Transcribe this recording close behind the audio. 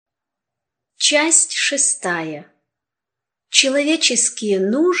Часть 6. Человеческие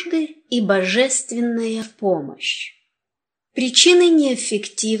нужды и божественная помощь. Причины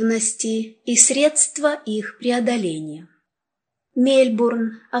неэффективности и средства их преодоления.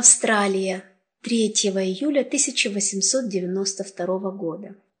 Мельбурн, Австралия, 3 июля 1892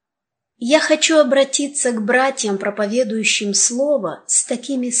 года. Я хочу обратиться к братьям, проповедующим Слово, с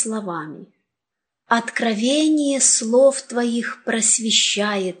такими словами. «Откровение слов Твоих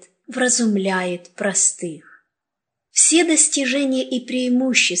просвещает, вразумляет простых». Все достижения и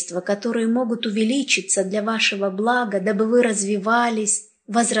преимущества, которые могут увеличиться для вашего блага, дабы вы развивались,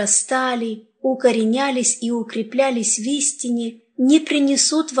 возрастали, укоренялись и укреплялись в истине, не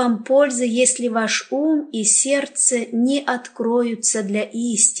принесут вам пользы, если ваш ум и сердце не откроются для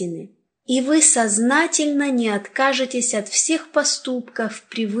истины, и вы сознательно не откажетесь от всех поступков,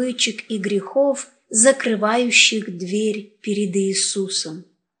 привычек и грехов, закрывающих дверь перед Иисусом.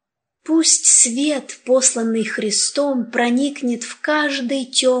 Пусть свет, посланный Христом, проникнет в каждый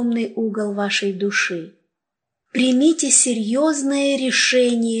темный угол вашей души. Примите серьезное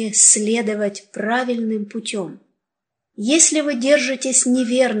решение следовать правильным путем. Если вы держитесь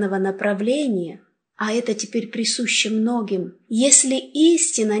неверного направления, а это теперь присуще многим, если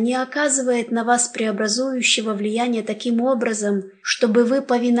истина не оказывает на вас преобразующего влияния таким образом, чтобы вы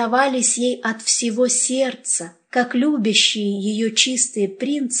повиновались ей от всего сердца, как любящие ее чистые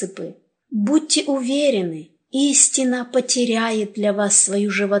принципы, будьте уверены, истина потеряет для вас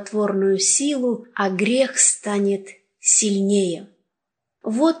свою животворную силу, а грех станет сильнее.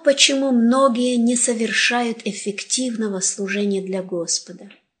 Вот почему многие не совершают эффективного служения для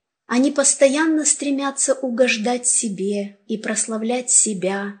Господа. Они постоянно стремятся угождать себе и прославлять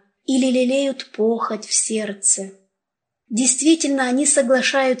себя, или лелеют похоть в сердце. Действительно, они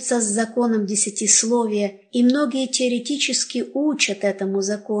соглашаются с законом десятисловия, и многие теоретически учат этому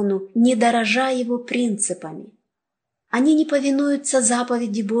закону, не дорожа его принципами. Они не повинуются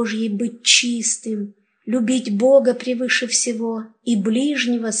заповеди Божьей быть чистым, любить Бога превыше всего и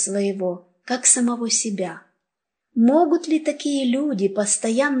ближнего своего, как самого себя. Могут ли такие люди,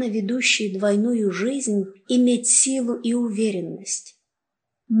 постоянно ведущие двойную жизнь, иметь силу и уверенность?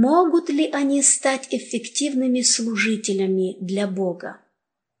 Могут ли они стать эффективными служителями для Бога?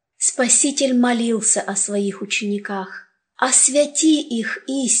 Спаситель молился о своих учениках: «Освяти их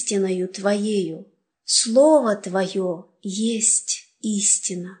истиною Твоею, Слово Твое есть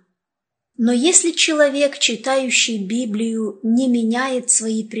истина». Но если человек, читающий Библию, не меняет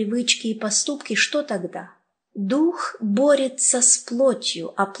свои привычки и поступки, что тогда? Дух борется с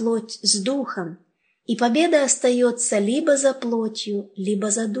плотью, а плоть с духом, и победа остается либо за плотью, либо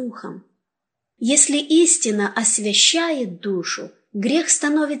за духом. Если истина освящает душу, грех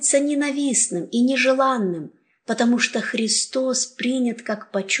становится ненавистным и нежеланным, потому что Христос принят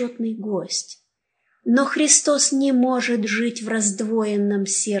как почетный гость. Но Христос не может жить в раздвоенном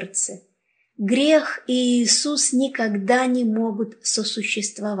сердце. Грех и Иисус никогда не могут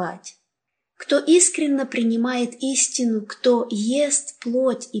сосуществовать. Кто искренно принимает истину, кто ест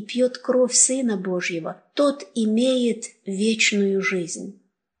плоть и пьет кровь Сына Божьего, тот имеет вечную жизнь.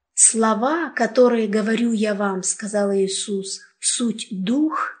 «Слова, которые говорю я вам, — сказал Иисус, — суть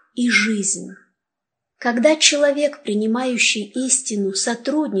дух и жизнь». Когда человек, принимающий истину,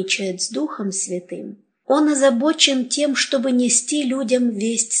 сотрудничает с Духом Святым, он озабочен тем, чтобы нести людям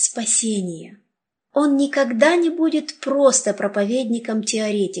весть спасения. Он никогда не будет просто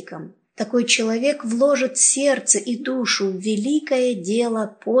проповедником-теоретиком. Такой человек вложит сердце и душу в великое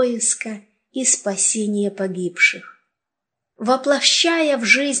дело поиска и спасения погибших. Воплощая в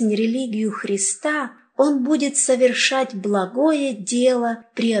жизнь религию Христа, он будет совершать благое дело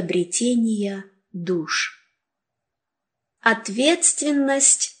приобретения душ.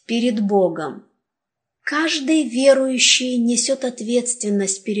 Ответственность перед Богом. Каждый верующий несет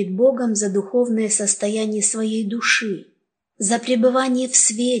ответственность перед Богом за духовное состояние своей души, за пребывание в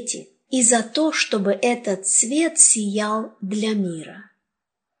свете и за то, чтобы этот свет сиял для мира.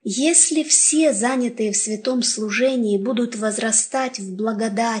 Если все, занятые в святом служении, будут возрастать в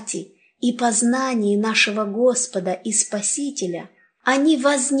благодати и познании нашего Господа и Спасителя, они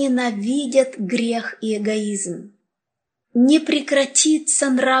возненавидят грех и эгоизм. Не прекратится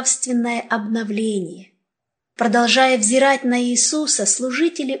нравственное обновление. Продолжая взирать на Иисуса,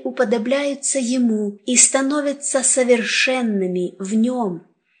 служители уподобляются Ему и становятся совершенными в Нем,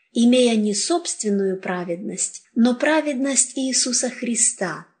 имея не собственную праведность, но праведность Иисуса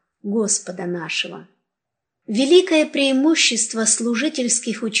Христа, Господа нашего. Великое преимущество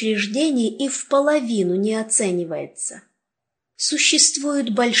служительских учреждений и вполовину не оценивается.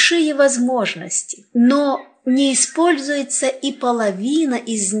 Существуют большие возможности, но не используется и половина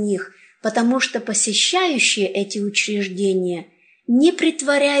из них потому что посещающие эти учреждения не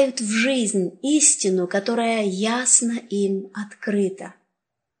претворяют в жизнь истину, которая ясно им открыта.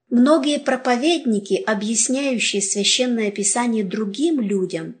 Многие проповедники, объясняющие Священное Писание другим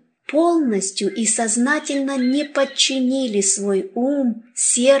людям, полностью и сознательно не подчинили свой ум,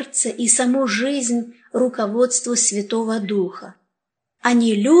 сердце и саму жизнь руководству Святого Духа.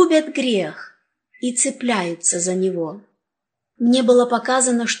 Они любят грех и цепляются за него. Мне было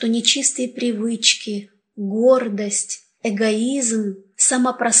показано, что нечистые привычки, гордость, эгоизм,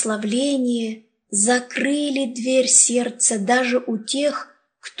 самопрославление закрыли дверь сердца даже у тех,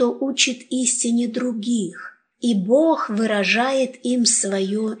 кто учит истине других, и Бог выражает им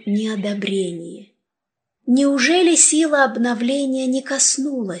свое неодобрение. Неужели сила обновления не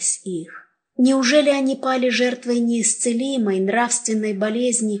коснулась их? Неужели они пали жертвой неисцелимой нравственной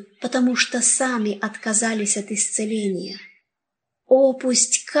болезни, потому что сами отказались от исцеления? О,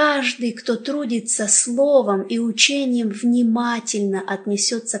 пусть каждый, кто трудится словом и учением, внимательно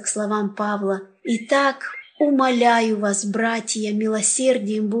отнесется к словам Павла. Итак, умоляю вас, братья,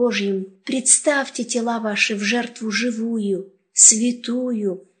 милосердием Божьим, представьте тела ваши в жертву живую,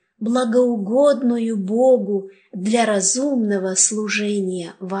 святую, благоугодную Богу для разумного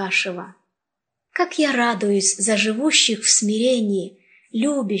служения вашего. Как я радуюсь за живущих в смирении,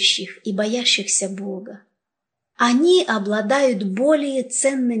 любящих и боящихся Бога. Они обладают более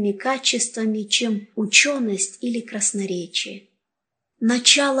ценными качествами, чем ученость или красноречие.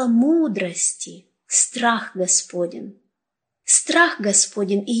 Начало мудрости – страх Господень. Страх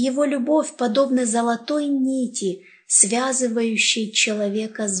Господень и Его любовь подобны золотой нити, связывающей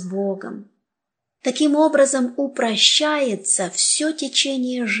человека с Богом. Таким образом упрощается все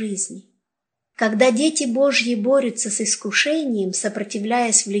течение жизни. Когда дети Божьи борются с искушением,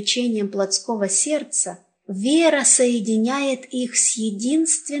 сопротивляясь влечениям плотского сердца, вера соединяет их с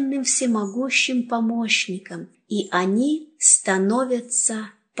единственным всемогущим помощником, и они становятся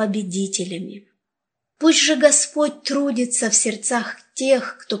победителями. Пусть же Господь трудится в сердцах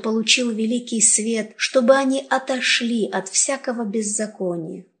тех, кто получил великий свет, чтобы они отошли от всякого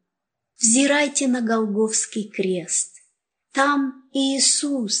беззакония. Взирайте на Голгофский крест. Там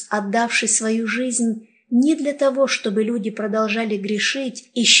Иисус, отдавший свою жизнь не для того, чтобы люди продолжали грешить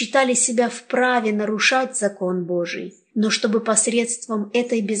и считали себя вправе нарушать закон Божий, но чтобы посредством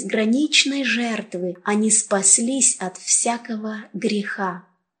этой безграничной жертвы они спаслись от всякого греха.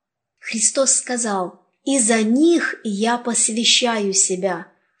 Христос сказал: «И за них я посвящаю себя,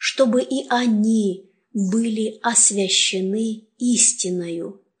 чтобы и они были освящены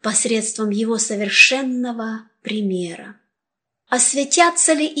истиною посредством Его совершенного примера».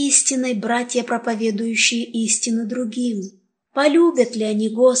 Освятятся ли истиной братья, проповедующие истину другим? Полюбят ли они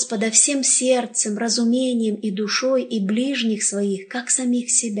Господа всем сердцем, разумением и душой и ближних своих, как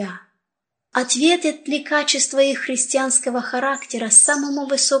самих себя? Ответят ли качества их христианского характера самому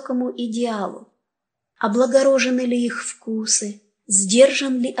высокому идеалу? Облагорожены ли их вкусы?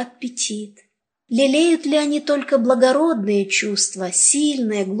 Сдержан ли аппетит? Лелеют ли они только благородные чувства,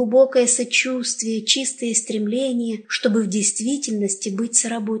 сильное, глубокое сочувствие, чистые стремления, чтобы в действительности быть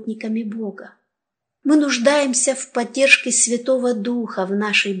соработниками Бога? Мы нуждаемся в поддержке Святого Духа в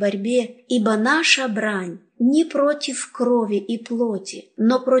нашей борьбе, ибо наша брань не против крови и плоти,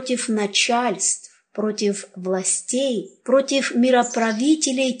 но против начальств, против властей, против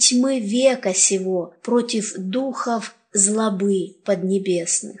мироправителей тьмы века сего, против духов злобы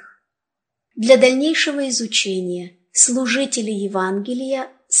поднебесных. Для дальнейшего изучения служители Евангелия,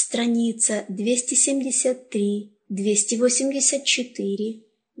 страница 273, 284,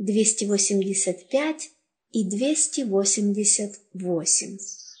 285 и 288.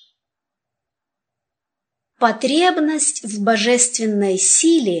 Потребность в божественной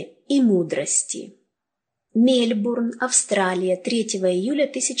силе и мудрости. Мельбурн, Австралия, 3 июля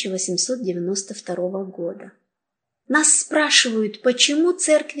 1892 года. Нас спрашивают, почему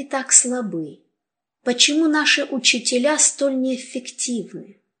церкви так слабы, почему наши учителя столь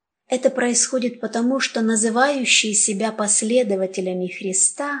неэффективны. Это происходит потому, что называющие себя последователями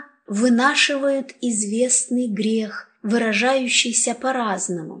Христа вынашивают известный грех, выражающийся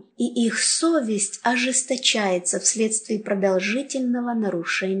по-разному, и их совесть ожесточается вследствие продолжительного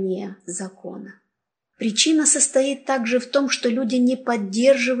нарушения закона. Причина состоит также в том, что люди не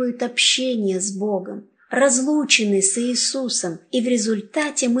поддерживают общение с Богом, разлучены с Иисусом, и в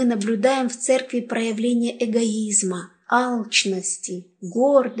результате мы наблюдаем в церкви проявление эгоизма, алчности,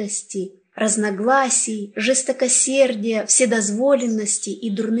 гордости, разногласий, жестокосердия, вседозволенности и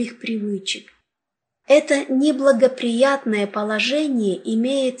дурных привычек. Это неблагоприятное положение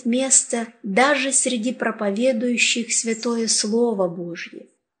имеет место даже среди проповедующих Святое Слово Божье.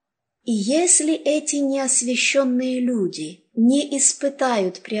 И если эти неосвященные люди не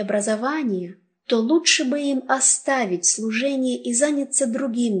испытают преобразования, то лучше бы им оставить служение и заняться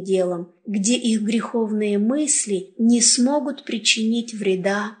другим делом, где их греховные мысли не смогут причинить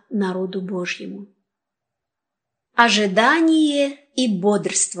вреда народу Божьему. Ожидание и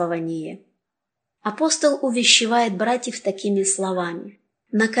бодрствование. Апостол увещевает братьев такими словами: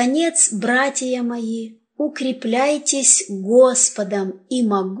 «Наконец, братья мои, укрепляйтесь Господом и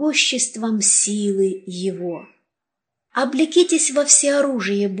могуществом силы Его. Облекитесь во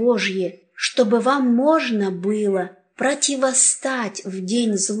всеоружие Божье, чтобы вам можно было противостать в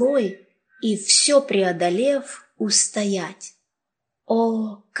день злой и, все преодолев, устоять».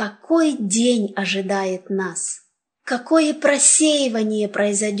 О, какой день ожидает нас! Какое просеивание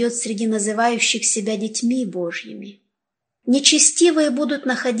произойдет среди называющих себя детьми Божьими! Нечестивые будут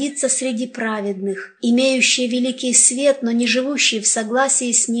находиться среди праведных, имеющие великий свет, но не живущие в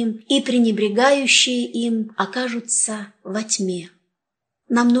согласии с ним и пренебрегающие им окажутся во тьме.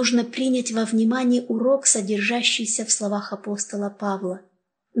 Нам нужно принять во внимание урок, содержащийся в словах апостола Павла: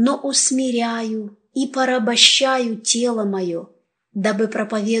 «Но усмиряю и порабощаю тело мое, дабы,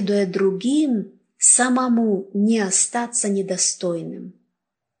 проповедуя другим, самому не остаться недостойным».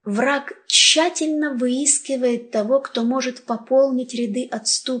 Враг тщательно выискивает того, кто может пополнить ряды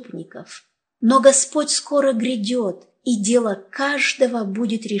отступников. Но Господь скоро грядет, и дело каждого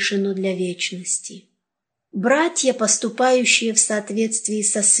будет решено для вечности. Братья, поступающие в соответствии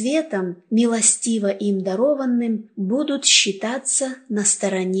со светом, милостиво им дарованным, будут считаться на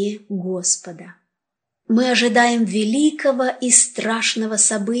стороне Господа. Мы ожидаем великого и страшного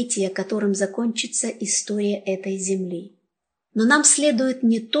события, которым закончится история этой земли. Но нам следует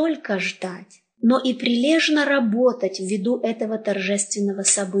не только ждать, но и прилежно работать ввиду этого торжественного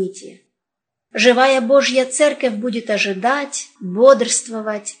события. Живая Божья Церковь будет ожидать,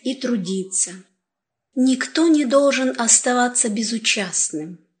 бодрствовать и трудиться. Никто не должен оставаться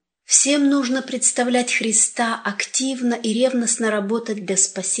безучастным. Всем нужно представлять Христа активно и ревностно работать для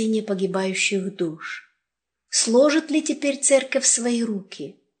спасения погибающих душ. Сложит ли теперь Церковь свои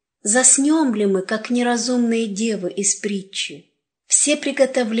руки? Заснем ли мы, как неразумные девы из притчи? Все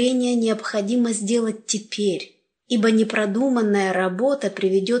приготовления необходимо сделать теперь, ибо непродуманная работа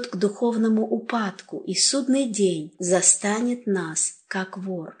приведет к духовному упадку, и судный день застанет нас, как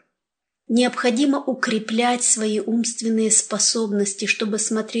вор. Необходимо укреплять свои умственные способности, чтобы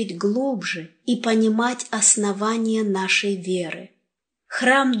смотреть глубже и понимать основания нашей веры.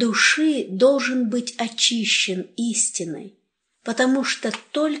 Храм души должен быть очищен истиной, потому что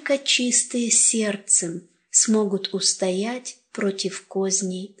только чистые сердцем смогут устоять против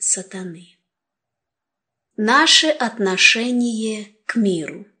козней сатаны. Наше отношение к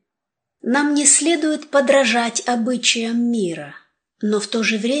миру. Нам не следует подражать обычаям мира, но в то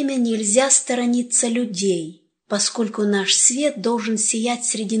же время нельзя сторониться людей, поскольку наш свет должен сиять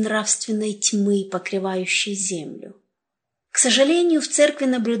среди нравственной тьмы, покрывающей землю. К сожалению, в церкви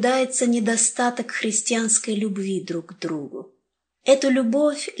наблюдается недостаток христианской любви друг к другу. Эту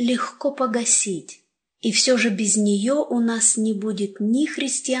любовь легко погасить, и все же без нее у нас не будет ни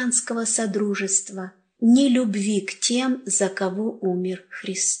христианского содружества, ни любви к тем, за кого умер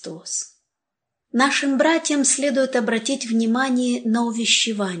Христос. Нашим братьям следует обратить внимание на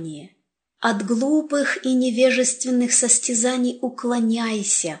увещевание. От глупых и невежественных состязаний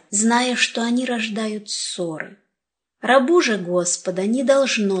уклоняйся, зная, что они рождают ссоры. Рабу же Господа не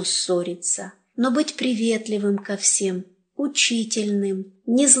должно ссориться, но быть приветливым ко всем, учительным,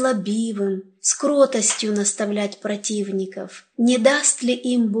 незлобивым, с кротостью наставлять противников. Не даст ли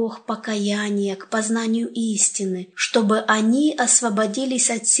им Бог покаяния к познанию истины, чтобы они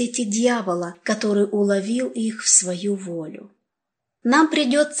освободились от сети дьявола, который уловил их в свою волю? Нам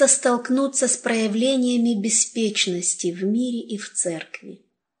придется столкнуться с проявлениями беспечности в мире и в церкви.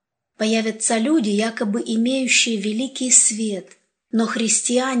 Появятся люди, якобы имеющие великий свет, но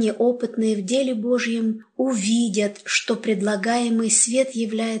христиане, опытные в деле Божьем, увидят, что предлагаемый свет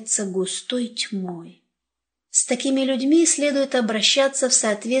является густой тьмой. С такими людьми следует обращаться в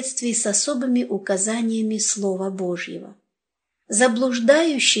соответствии с особыми указаниями Слова Божьего.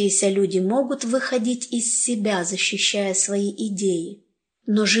 Заблуждающиеся люди могут выходить из себя, защищая свои идеи,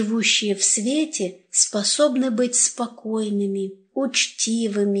 но живущие в свете способны быть спокойными,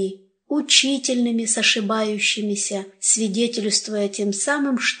 учтивыми, учительными с ошибающимися, свидетельствуя тем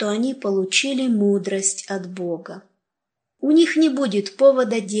самым, что они получили мудрость от Бога. У них не будет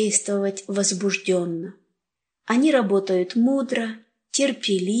повода действовать возбужденно. Они работают мудро,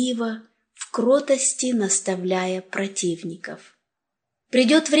 терпеливо, в кротости наставляя противников.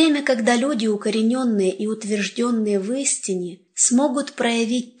 Придет время, когда люди, укорененные и утвержденные в истине, смогут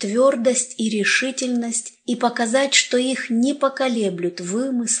проявить твердость и решительность и показать, что их не поколеблют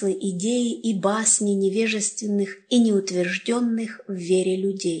вымыслы, идеи и басни невежественных и неутвержденных в вере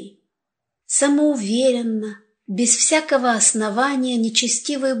людей. Самоуверенно, без всякого основания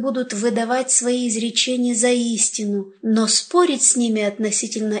нечестивые будут выдавать свои изречения за истину, но спорить с ними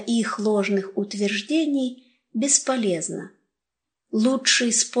относительно их ложных утверждений бесполезно.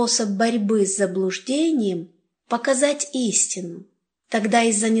 Лучший способ борьбы с заблуждением – показать истину. Тогда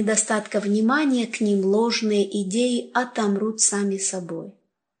из-за недостатка внимания к ним ложные идеи отомрут сами собой.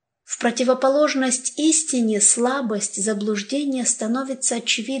 В противоположность истине слабость заблуждения становится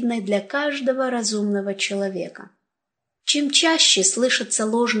очевидной для каждого разумного человека. Чем чаще слышатся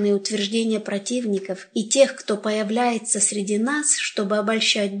ложные утверждения противников и тех, кто появляется среди нас, чтобы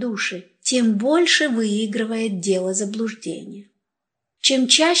обольщать души, тем больше выигрывает дело заблуждения. Чем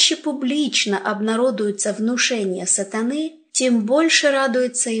чаще публично обнародуются внушения сатаны, тем больше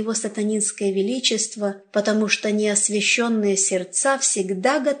радуется его сатанинское величество, потому что неосвященные сердца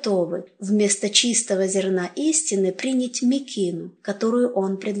всегда готовы вместо чистого зерна истины принять мекину, которую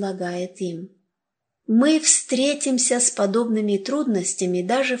он предлагает им. Мы встретимся с подобными трудностями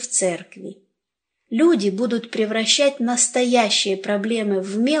даже в церкви. Люди будут превращать настоящие проблемы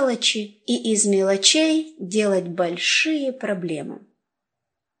в мелочи и из мелочей делать большие проблемы.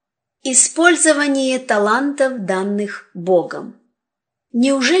 Использование талантов, данных Богом.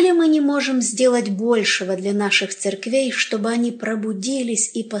 Неужели мы не можем сделать большего для наших церквей, чтобы они пробудились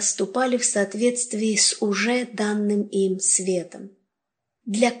и поступали в соответствии с уже данным им светом?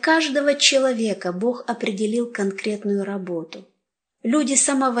 Для каждого человека Бог определил конкретную работу. Люди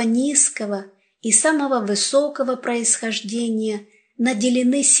самого низкого и самого высокого происхождения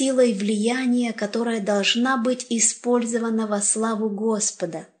наделены силой влияния, которая должна быть использована во славу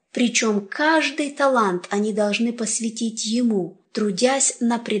Господа. Причем каждый талант они должны посвятить Ему, трудясь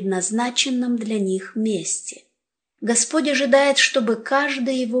на предназначенном для них месте. Господь ожидает, чтобы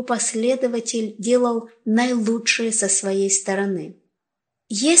каждый Его последователь делал наилучшее со своей стороны.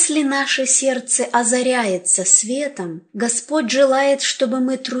 Если наше сердце озаряется светом, Господь желает, чтобы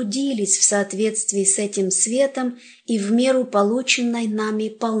мы трудились в соответствии с этим светом и в меру полученной нами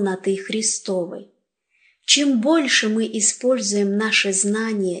полноты Христовой. Чем больше мы используем наши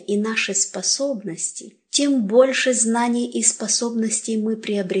знания и наши способности, тем больше знаний и способностей мы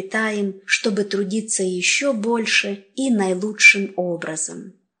приобретаем, чтобы трудиться еще больше и наилучшим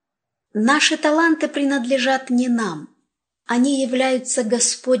образом. Наши таланты принадлежат не нам, они являются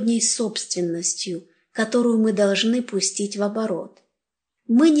Господней собственностью, которую мы должны пустить в оборот.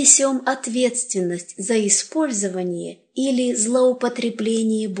 Мы несем ответственность за использование или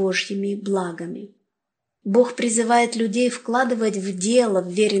злоупотребление Божьими благами. Бог призывает людей вкладывать в дело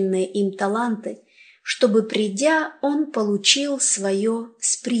вверенные им таланты, чтобы, придя, Он получил свое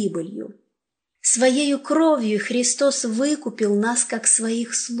с прибылью. Своею кровью Христос выкупил нас как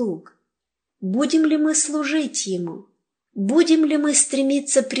своих слуг. Будем ли мы служить Ему? Будем ли мы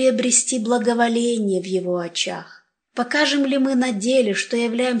стремиться приобрести благоволение в Его очах? Покажем ли мы на деле, что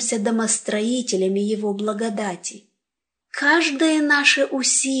являемся домостроителями Его благодати? Каждое наше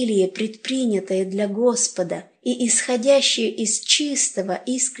усилие, предпринятое для Господа и исходящее из чистого,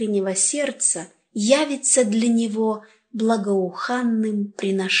 искреннего сердца, явится для Него благоуханным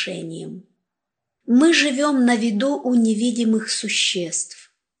приношением. Мы живем на виду у невидимых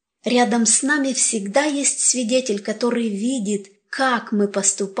существ. Рядом с нами всегда есть свидетель, который видит, как мы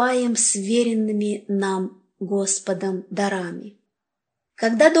поступаем с веренными нам Господом дарами.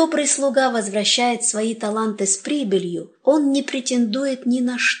 Когда добрый слуга возвращает свои таланты с прибылью, он не претендует ни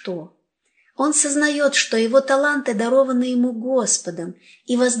на что. Он сознает, что его таланты дарованы ему Господом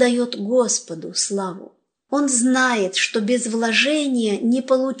и воздает Господу славу. Он знает, что без вложения не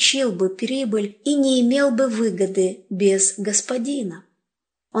получил бы прибыль и не имел бы выгоды без Господина.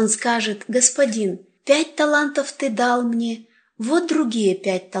 Он скажет: «Господин, 5 талантов ты дал мне, вот другие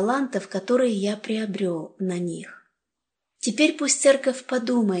 5 талантов, которые я приобрел на них». Теперь пусть церковь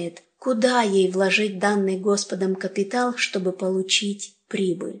подумает, куда ей вложить данный Господом капитал, чтобы получить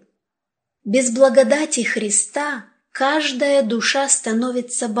прибыль. Без благодати Христа каждая душа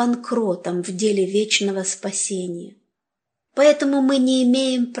становится банкротом в деле вечного спасения. Поэтому мы не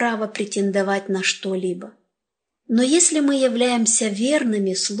имеем права претендовать на что-либо. Но если мы являемся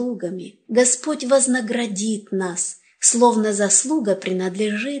верными слугами, Господь вознаградит нас, словно заслуга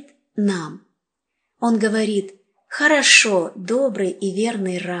принадлежит нам. Он говорит: «Хорошо, добрый и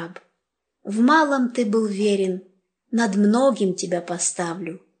верный раб. В малом ты был верен, над многим тебя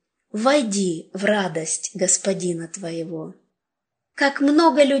поставлю. Войди в радость Господина твоего». Как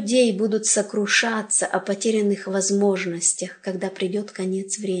много людей будут сокрушаться о потерянных возможностях, когда придет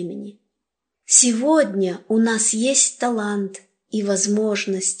конец времени. Сегодня у нас есть талант и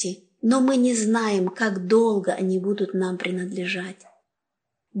возможности, но мы не знаем, как долго они будут нам принадлежать.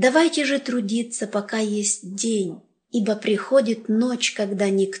 Давайте же трудиться, пока есть день, ибо приходит ночь, когда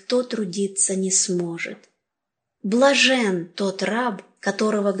никто трудиться не сможет. Блажен тот раб,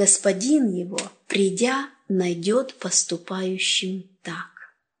 которого господин его, придя, найдет поступающим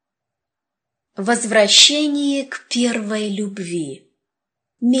так. Возвращение к первой любви.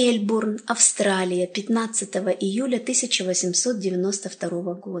 Мельбурн, Австралия, 15 июля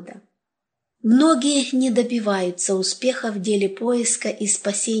 1892 года. Многие не добиваются успеха в деле поиска и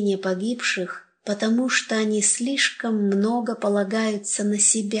спасения погибших, потому что они слишком много полагаются на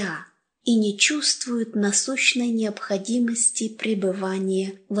себя и не чувствуют насущной необходимости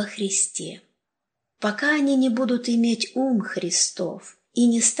пребывания во Христе. Пока они не будут иметь ум Христов и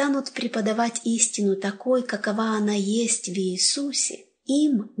не станут преподавать истину такой, какова она есть в Иисусе,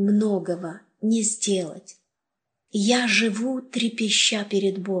 им многого не сделать. Я живу, трепеща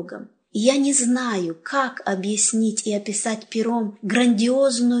перед Богом. Я не знаю, как объяснить и описать пером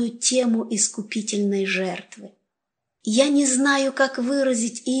грандиозную тему искупительной жертвы. Я не знаю, как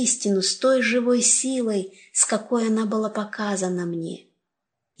выразить истину с той живой силой, с какой она была показана мне.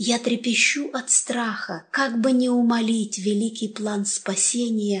 Я трепещу от страха, как бы не умолить великий план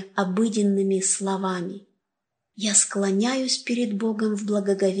спасения обыденными словами. Я склоняюсь перед Богом в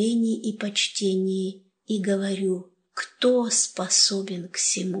благоговении и почтении и говорю: кто способен к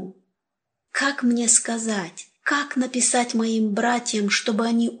сему? Как мне сказать, как написать моим братьям, чтобы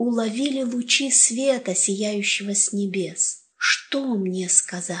они уловили лучи света, сияющего с небес? Что мне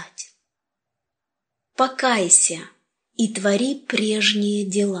сказать? Покайся и твори прежние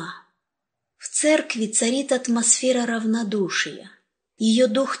дела. В церкви царит атмосфера равнодушия. Ее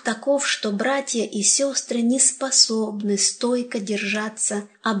дух таков, что братья и сестры не способны стойко держаться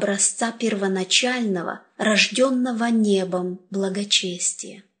образца первоначального, рожденного небом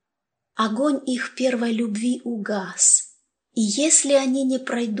благочестия. Огонь их первой любви угас, и если они не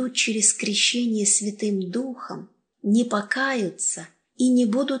пройдут через крещение Святым Духом, не покаются и не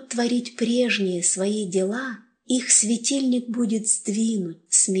будут творить прежние свои дела, их светильник будет сдвинут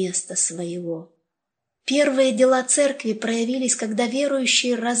с места своего. Первые дела церкви проявились, когда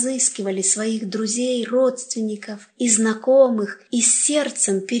верующие разыскивали своих друзей, родственников и знакомых и с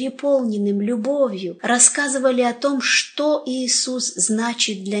сердцем, переполненным любовью, рассказывали о том, что Иисус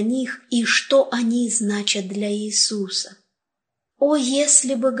значит для них и что они значат для Иисуса. О,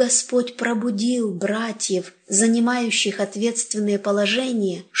 если бы Господь пробудил братьев, занимающих ответственные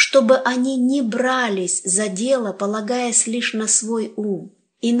положения, чтобы они не брались за дело, полагаясь лишь на свой ум.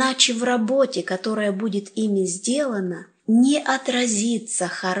 Иначе в работе, которая будет ими сделана, не отразится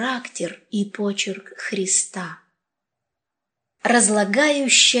характер и почерк Христа.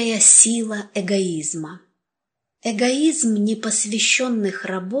 Разлагающая сила эгоизма. Эгоизм непосвященных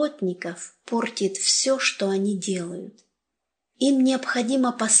работников портит все, что они делают. Им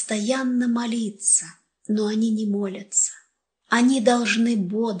необходимо постоянно молиться, но они не молятся. Они должны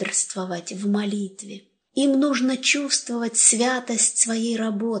бодрствовать в молитве. Им нужно чувствовать святость своей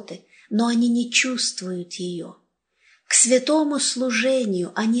работы, но они не чувствуют ее. К святому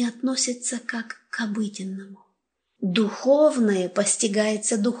служению они относятся как к обыденному. Духовное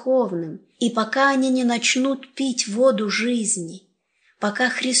постигается духовным, и пока они не начнут пить воду жизни, пока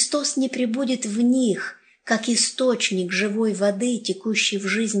Христос не пребудет в них, как источник живой воды, текущей в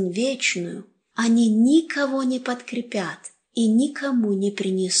жизнь вечную, они никого не подкрепят и никому не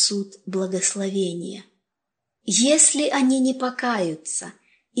принесут благословения. Если они не покаются,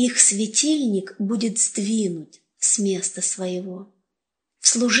 их светильник будет сдвинут с места своего. В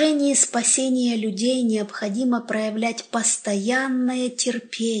служении спасения людей необходимо проявлять постоянное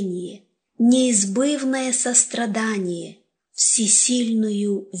терпение, неизбывное сострадание,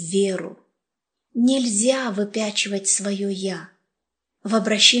 всесильную веру. Нельзя выпячивать свое «я». В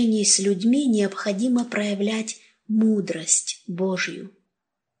обращении с людьми необходимо проявлять мудрость Божью.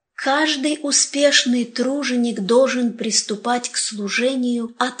 Каждый успешный труженик должен приступать к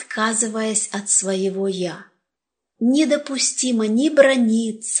служению, отказываясь от своего «я». Недопустимо ни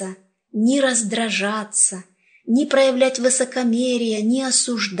браниться, ни раздражаться, ни проявлять высокомерие, ни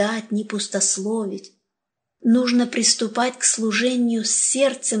осуждать, ни пустословить. Нужно приступать к служению с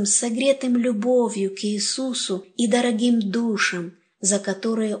сердцем, согретым любовью к Иисусу и дорогим душам, за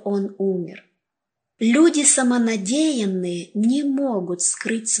которые Он умер. Люди самонадеянные не могут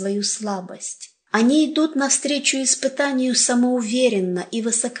скрыть свою слабость. Они идут навстречу испытанию самоуверенно и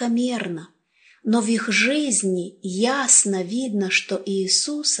высокомерно. но в их жизни ясно видно, что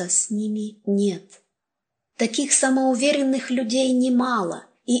Иисуса с ними нет. Таких самоуверенных людей немало,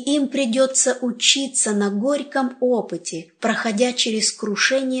 и им придется учиться на горьком опыте, проходя через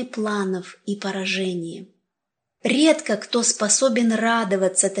крушение планов и поражение. Редко кто способен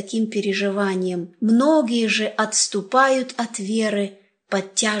радоваться таким переживаниям, многие же отступают от веры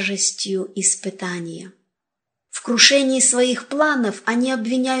под тяжестью испытания. В крушении своих планов они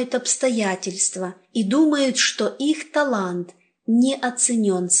обвиняют обстоятельства и думают, что их талант не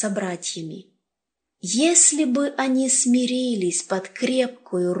оценен собратьями. Если бы они смирились под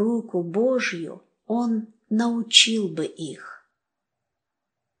крепкую руку Божью, Он научил бы их.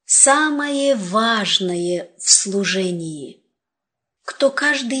 Самое важное в служении. Кто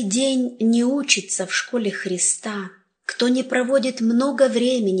каждый день не учится в школе Христа, кто не проводит много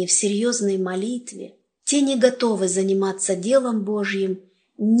времени в серьезной молитве, те не готовы заниматься делом Божьим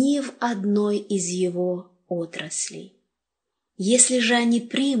ни в одной из Его отраслей. Если же они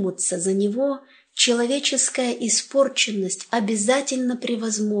примутся за Него, человеческая испорченность обязательно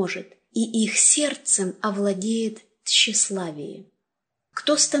превозможет, и их сердцем овладеет тщеславие.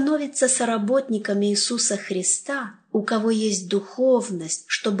 Кто становится соработниками Иисуса Христа, у кого есть духовность,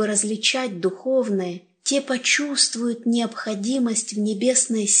 чтобы различать духовное, те почувствуют необходимость в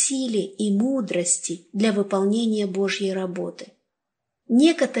небесной силе и мудрости для выполнения Божьей работы.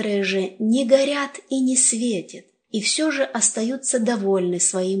 Некоторые же не горят и не светят, и все же остаются довольны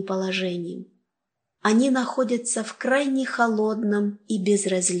своим положением. Они находятся в крайне холодном и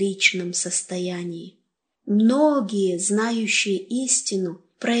безразличном состоянии. Многие, знающие истину,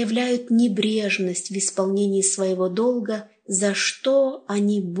 проявляют небрежность в исполнении своего долга, за что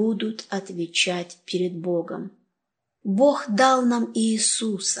они будут отвечать перед Богом. Бог дал нам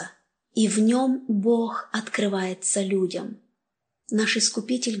Иисуса, и в Нем Бог открывается людям. Наш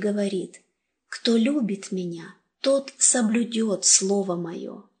Искупитель говорит: «Кто любит Меня, тот соблюдет Слово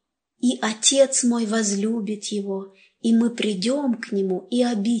Мое, и Отец Мой возлюбит Его, и мы придем к Нему и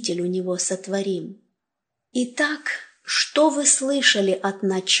обитель у Него сотворим». Итак, что вы слышали от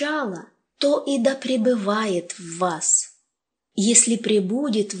начала, то и да пребывает в вас. Если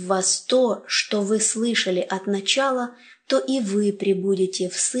пребудет в вас то, что вы слышали от начала, то и вы пребудете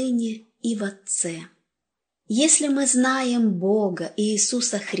в Сыне и в Отце. Если мы знаем Бога и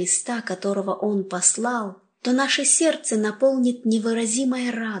Иисуса Христа, которого Он послал, то наше сердце наполнит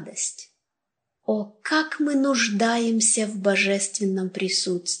невыразимая радость. О, как мы нуждаемся в божественном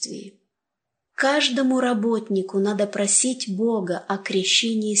присутствии! Каждому работнику надо просить Бога о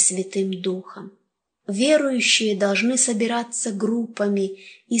крещении Святым Духом. Верующие должны собираться группами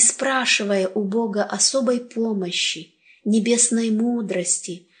и, спрашивая у Бога особой помощи, небесной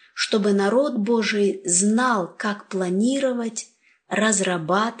мудрости, чтобы народ Божий знал, как планировать,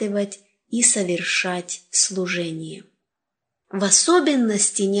 разрабатывать и совершать служение. В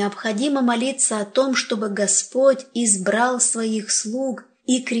особенности необходимо молиться о том, чтобы Господь избрал своих слуг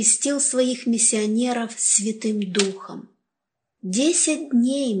и крестил своих миссионеров Святым Духом. 10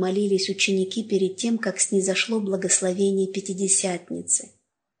 дней молились ученики перед тем, как снизошло благословение Пятидесятницы.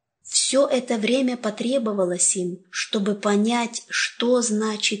 Все это время потребовалось им, чтобы понять, что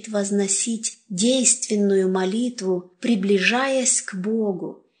значит возносить действенную молитву, приближаясь к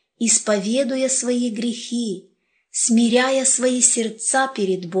Богу, исповедуя свои грехи, смиряя свои сердца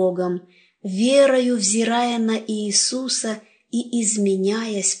перед Богом, верою взирая на Иисуса и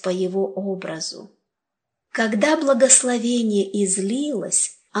изменяясь по Его образу. Когда благословение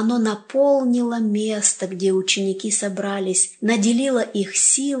излилось, оно наполнило место, где ученики собрались, наделило их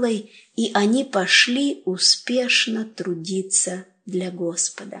силой, и они пошли успешно трудиться для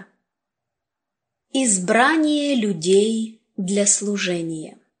Господа. Избрание людей для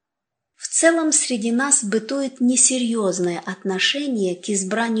служения. В целом среди нас бытует несерьезное отношение к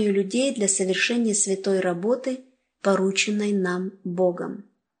избранию людей для совершения святой работы, порученной нам Богом.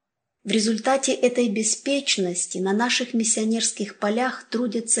 В результате этой беспечности на наших миссионерских полях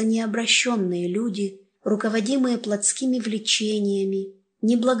трудятся необращенные люди, руководимые плотскими влечениями,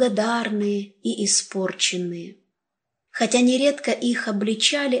 неблагодарные и испорченные. Хотя нередко их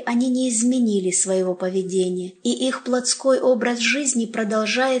обличали, они не изменили своего поведения, и их плотской образ жизни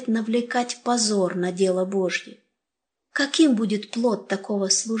продолжает навлекать позор на дело Божье. Каким будет плод такого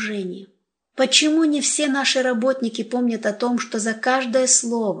служения? Почему не все наши работники помнят о том, что за каждое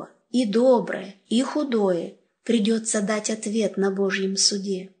слово, и доброе, и худое, придется дать ответ на Божьем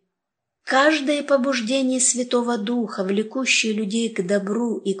суде? Каждое побуждение Святого Духа, влекущее людей к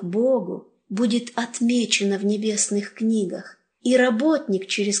добру и к Богу, будет отмечено в небесных книгах, и работник,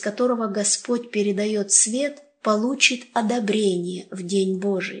 через которого Господь передает свет, получит одобрение в день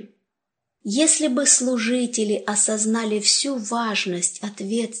Божий. Если бы служители осознали всю важность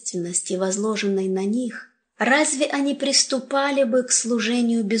ответственности, возложенной на них, разве они приступали бы к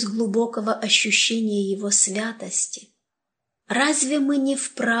служению без глубокого ощущения его святости? Разве мы не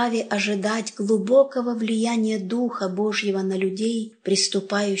вправе ожидать глубокого влияния Духа Божьего на людей,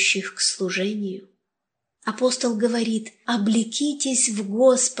 приступающих к служению? Апостол говорит: «Облекитесь в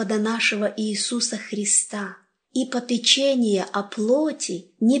Господа нашего Иисуса Христа, и попечение о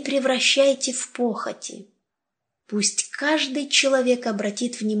плоти не превращайте в похоти». Пусть каждый человек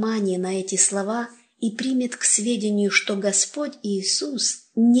обратит внимание на эти слова и примет к сведению, что Господь Иисус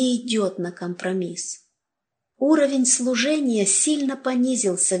не идет на компромисс. Уровень служения сильно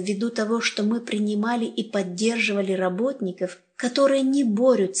понизился ввиду того, что мы принимали и поддерживали работников, которые не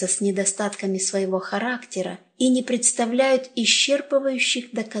борются с недостатками своего характера и не представляют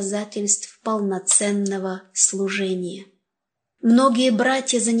исчерпывающих доказательств полноценного служения. Многие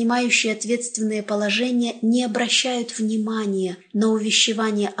братья, занимающие ответственные положения, не обращают внимания на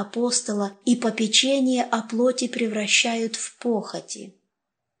увещевание апостола и попечение о плоти превращают в похоти.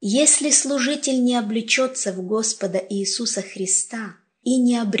 Если служитель не облечется в Господа Иисуса Христа и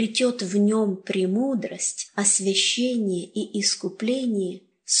не обретет в нем премудрость, освящение и искупление,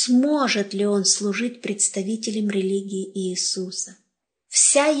 сможет ли он служить представителем религии Иисуса?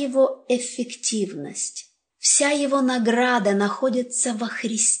 Вся его эффективность, вся его награда находится во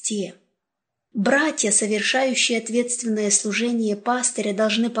Христе. Братья, совершающие ответственное служение пастыря,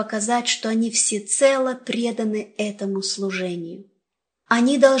 должны показать, что они всецело преданы этому служению.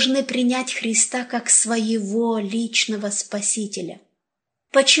 Они должны принять Христа как своего личного Спасителя.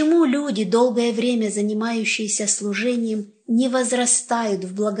 Почему люди, долгое время занимающиеся служением, не возрастают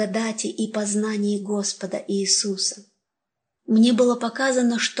в благодати и познании Господа Иисуса? Мне было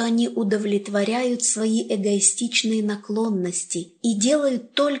показано, что они удовлетворяют свои эгоистичные наклонности и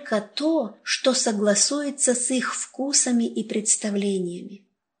делают только то, что согласуется с их вкусами и представлениями.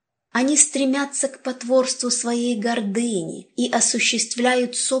 Они стремятся к потворству своей гордыни и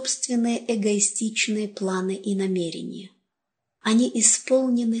осуществляют собственные эгоистичные планы и намерения. Они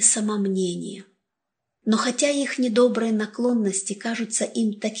исполнены самомнения. Но хотя их недобрые наклонности кажутся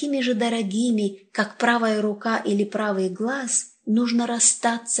им такими же дорогими, как правая рука или правый глаз, нужно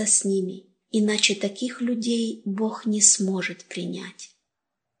расстаться с ними, иначе таких людей Бог не сможет принять.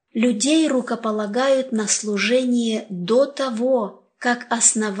 Людей рукополагают на служение до того, как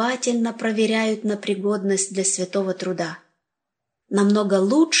основательно проверяют на пригодность для святого труда. Намного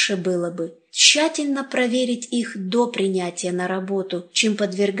лучше было бы тщательно проверить их до принятия на работу, чем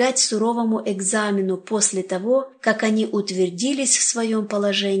подвергать суровому экзамену после того, как они утвердились в своем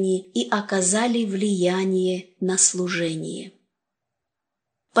положении и оказали влияние на служение.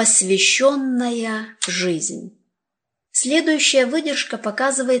 Посвященная жизнь. Следующая выдержка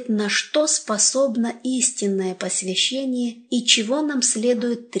показывает, на что способно истинное посвящение и чего нам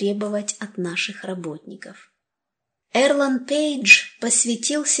следует требовать от наших работников. Эрлан Пейдж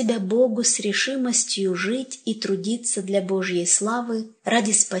посвятил себя Богу с решимостью жить и трудиться для Божьей славы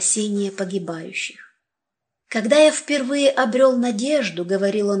ради спасения погибающих. «Когда я впервые обрел надежду, —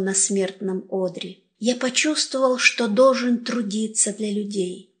 говорил он на смертном одре, — я почувствовал, что должен трудиться для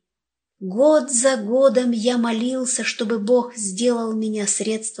людей. Год за годом я молился, чтобы Бог сделал меня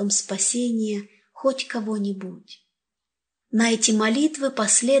средством спасения хоть кого-нибудь. На эти молитвы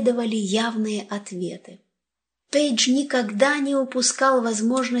последовали явные ответы. Пейдж никогда не упускал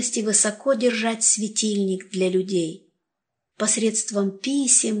возможности высоко держать светильник для людей. Посредством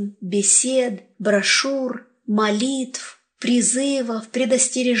писем, бесед, брошюр, молитв, призывов,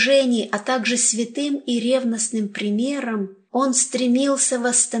 предостережений, а также святым и ревностным примером он стремился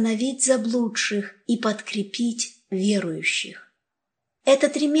восстановить заблудших и подкрепить верующих.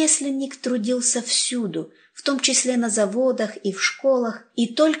 Этот ремесленник трудился всюду, в том числе на заводах и в школах, и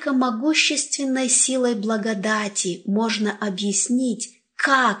только могущественной силой благодати можно объяснить,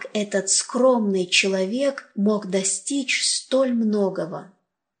 как этот скромный человек мог достичь столь многого.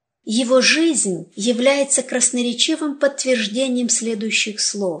 Его жизнь является красноречивым подтверждением следующих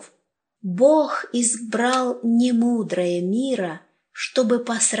слов: «Бог избрал немудрое мира, чтобы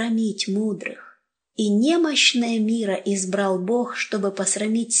посрамить мудрых, и немощное мира избрал Бог, чтобы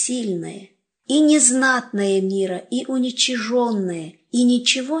посрамить сильное, и незнатное мира, и уничиженное, и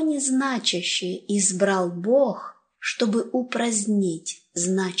ничего не значащее избрал Бог, чтобы упразднить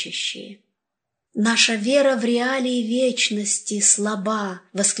значащее». «Наша вера в реалии вечности слаба,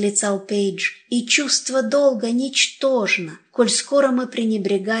 — восклицал Пейдж, — и чувство долга ничтожно, коль скоро мы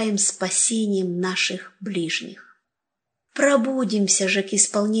пренебрегаем спасением наших ближних. Пробудимся же к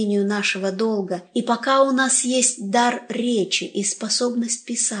исполнению нашего долга, и пока у нас есть дар речи и способность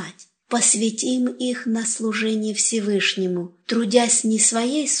писать, посвятим их на служение Всевышнему, трудясь не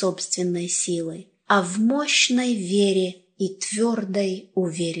своей собственной силой, а в мощной вере и твердой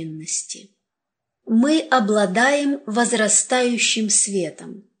уверенности. Мы обладаем возрастающим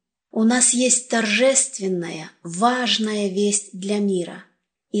светом. У нас есть торжественная, важная весть для мира.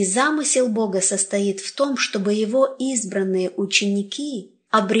 И замысел Бога состоит в том, чтобы Его избранные ученики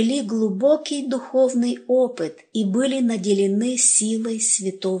обрели глубокий духовный опыт и были наделены силой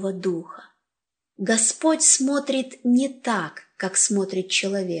Святого Духа. Господь смотрит не так, как смотрит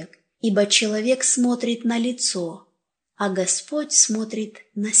человек, ибо человек смотрит на лицо, а Господь смотрит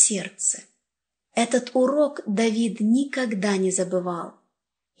на сердце. Этот урок Давид никогда не забывал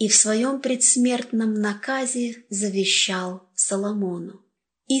и в своем предсмертном наказе завещал Соломону: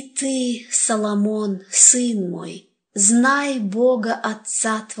 «И ты, Соломон, сын мой, знай Бога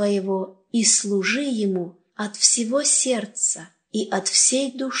Отца твоего и служи Ему от всего сердца и от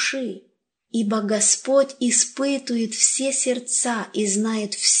всей души, ибо Господь испытует все сердца и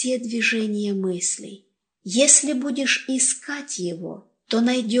знает все движения мыслей. Если будешь искать Его, то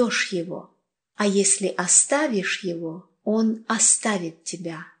найдешь Его, а если оставишь Его, Он оставит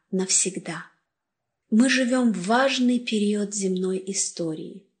тебя навсегда». Мы живем в важный период земной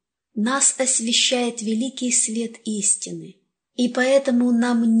истории. Нас освещает великий свет истины, и поэтому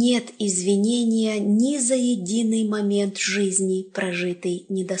нам нет извинения ни за единый момент жизни, прожитый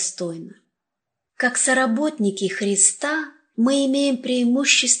недостойно. Как соработники Христа мы имеем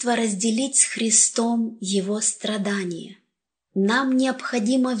преимущество разделить с Христом Его страдания. Нам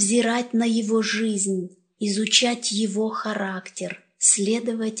необходимо взирать на Его жизнь, изучать Его характер,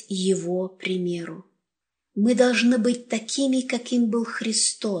 следовать Его примеру. Мы должны быть такими, каким был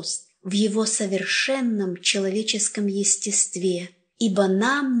Христос, в Его совершенном человеческом естестве, ибо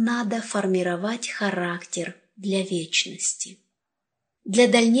нам надо формировать характер для вечности. Для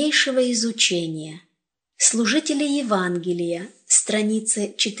дальнейшего изучения служители Евангелия,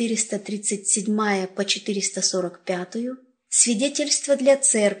 страницы 437 по 445, Свидетельства для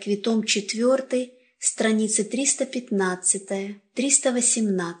Церкви, том 4, страницы 315,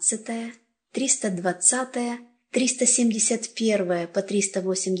 318, 320, 371 по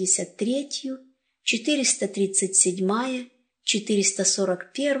 383, 437,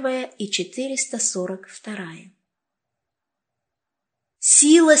 441 и 442.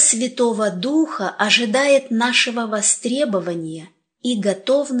 Сила Святого Духа ожидает нашего востребования и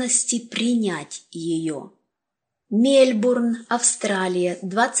готовности принять ее. Мельбурн, Австралия,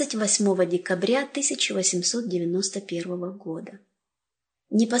 28 декабря 1891 года.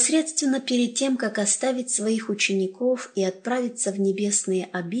 Непосредственно перед тем, как оставить своих учеников и отправиться в небесные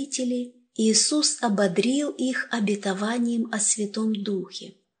обители, Иисус ободрил их обетованием о Святом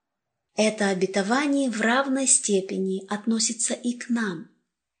Духе. Это обетование в равной степени относится и к нам.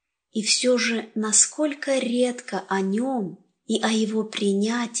 И все же, насколько редко о нем и о его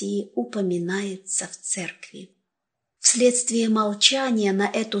принятии упоминается в Церкви. Вследствие молчания на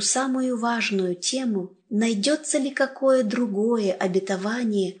эту самую важную тему найдется ли какое другое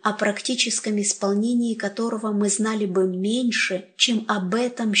обетование, о практическом исполнении которого мы знали бы меньше, чем об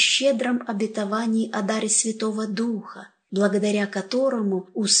этом щедром обетовании о даре Святого Духа, благодаря которому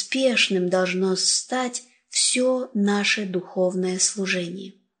успешным должно стать все наше духовное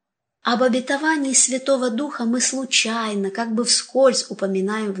служение? Об обетовании Святого Духа мы случайно, как бы вскользь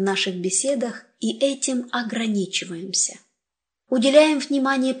упоминаем в наших беседах и этим ограничиваемся. Уделяем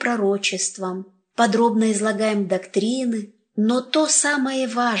внимание пророчествам, подробно излагаем доктрины, но то самое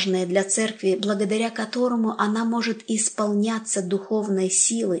важное для Церкви, благодаря которому она может исполняться духовной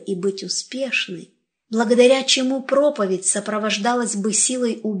силой и быть успешной, благодаря чему проповедь сопровождалась бы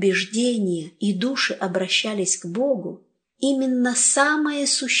силой убеждения и души обращались к Богу, именно самое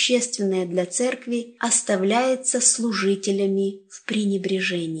существенное для Церкви оставляется служителями в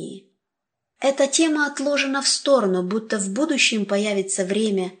пренебрежении. Эта тема отложена в сторону, будто в будущем появится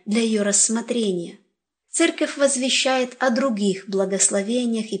время для ее рассмотрения. Церковь возвещает о других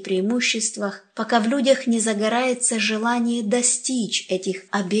благословениях и преимуществах, пока в людях не загорается желание достичь этих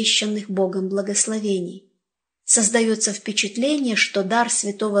обещанных Богом благословений. Создается впечатление, что дар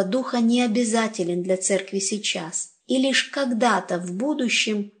Святого Духа не обязателен для Церкви сейчас, и лишь когда-то в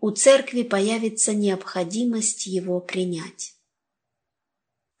будущем у Церкви появится необходимость его принять.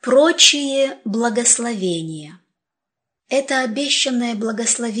 Прочие благословения. Это обещанное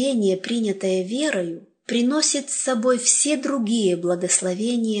благословение, принятое верою, приносит с собой все другие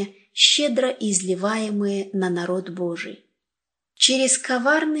благословения, щедро изливаемые на народ Божий. Через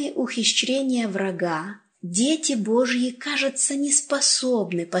коварные ухищрения врага дети Божьи, кажется, не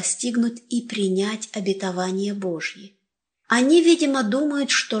способны постигнуть и принять обетование Божье. Они, видимо, думают,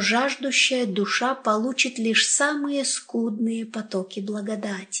 что жаждущая душа получит лишь самые скудные потоки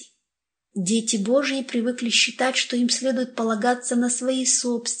благодати. Дети Божьи привыкли считать, что им следует полагаться на свои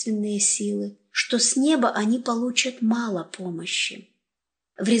собственные силы, что с неба они получат мало помощи.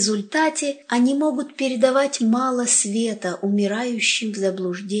 В результате они могут передавать мало света умирающим в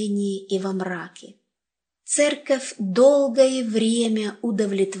заблуждении и во мраке. Церковь долгое время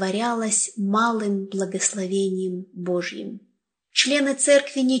удовлетворялась малым благословением Божьим. Члены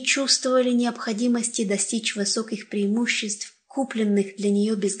церкви не чувствовали необходимости достичь высоких преимуществ, купленных для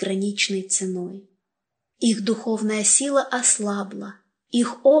нее безграничной ценой. Их духовная сила ослабла,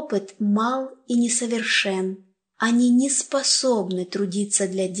 их опыт мал и несовершен, они не способны трудиться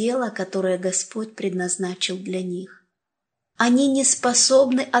для дела, которое Господь предназначил для них. Они не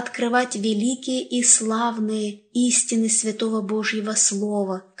способны открывать великие и славные истины Святого Божьего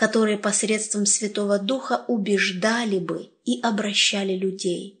Слова, которые посредством Святого Духа убеждали бы и обращали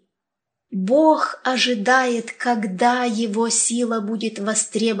людей. Бог ожидает, когда Его сила будет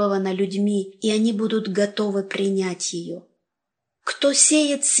востребована людьми, и они будут готовы принять ее. Кто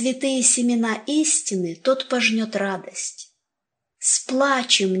сеет святые семена истины, тот пожнет радость. С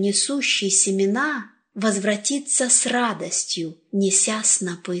плачем несущий семена возвратится с радостью, неся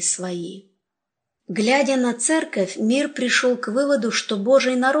снопы свои. Глядя на церковь, мир пришел к выводу, что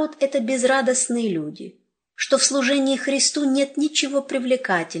Божий народ – это безрадостные люди, что в служении Христу нет ничего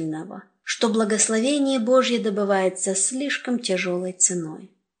привлекательного, что благословение Божье добывается слишком тяжелой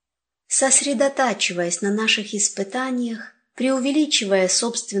ценой. Сосредотачиваясь на наших испытаниях, преувеличивая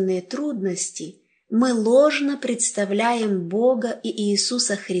собственные трудности, мы ложно представляем Бога и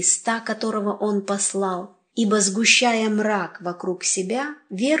Иисуса Христа, которого Он послал, ибо, сгущая мрак вокруг себя,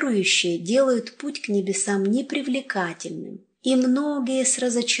 верующие делают путь к небесам непривлекательным, и многие с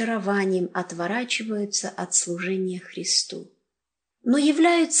разочарованием отворачиваются от служения Христу. Но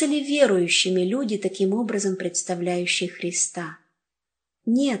являются ли верующими люди, таким образом представляющие Христа?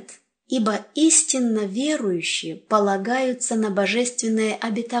 Нет, ибо истинно верующие полагаются на божественное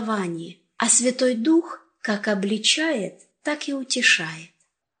обетование, а Святой Дух как обличает, так и утешает.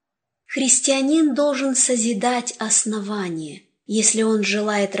 Христианин должен созидать основание, если он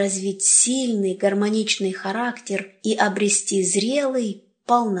желает развить сильный, гармоничный характер и обрести зрелый,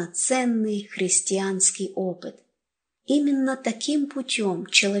 полноценный христианский опыт. Именно таким путем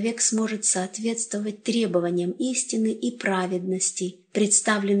человек сможет соответствовать требованиям истины и праведности,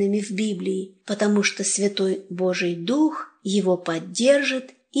 представленными в Библии, потому что Святой Божий Дух его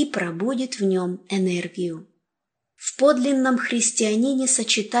поддержит и пробудит в нем энергию. В подлинном христианине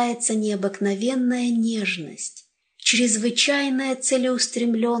сочетается необыкновенная нежность, чрезвычайная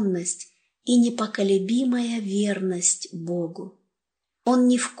целеустремленность и непоколебимая верность Богу. Он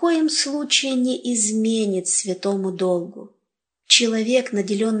ни в коем случае не изменит святому долгу. Человек,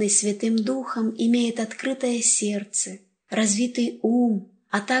 наделенный Святым Духом, имеет открытое сердце, развитый ум,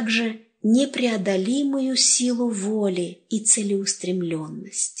 а также непреодолимую силу воли и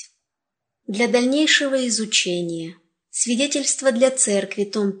целеустремленность. Для дальнейшего изучения Свидетельства для Церкви,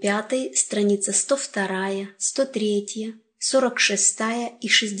 том 5, страница 102, 103, 46 и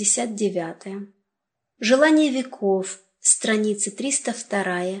 69. Желание веков, страницы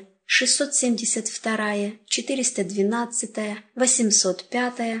 302, 672, 412,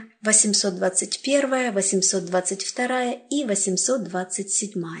 805, 821, 822 и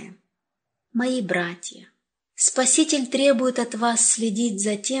 827. Мои братья, Спаситель требует от вас следить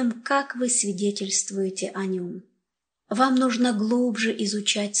за тем, как вы свидетельствуете о Нем. Вам нужно глубже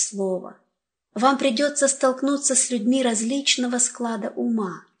изучать Слово. Вам придется столкнуться с людьми различного склада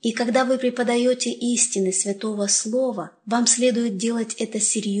ума, и когда вы преподаете истины Святого Слова, вам следует делать это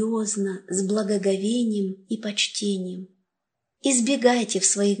серьезно, с благоговением и почтением. Избегайте в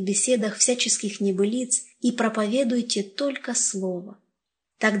своих беседах всяческих небылиц и проповедуйте только Слово.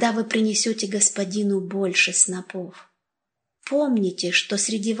 Тогда вы принесете Господину больше снопов. Помните, что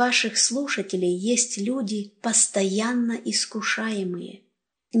среди ваших слушателей есть люди, постоянно искушаемые.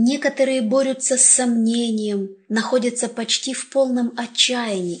 Некоторые борются с сомнением, находятся почти в полном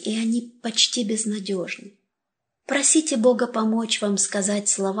отчаянии, и они почти безнадежны. Просите Бога помочь вам сказать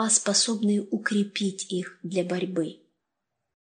слова, способные укрепить их для борьбы.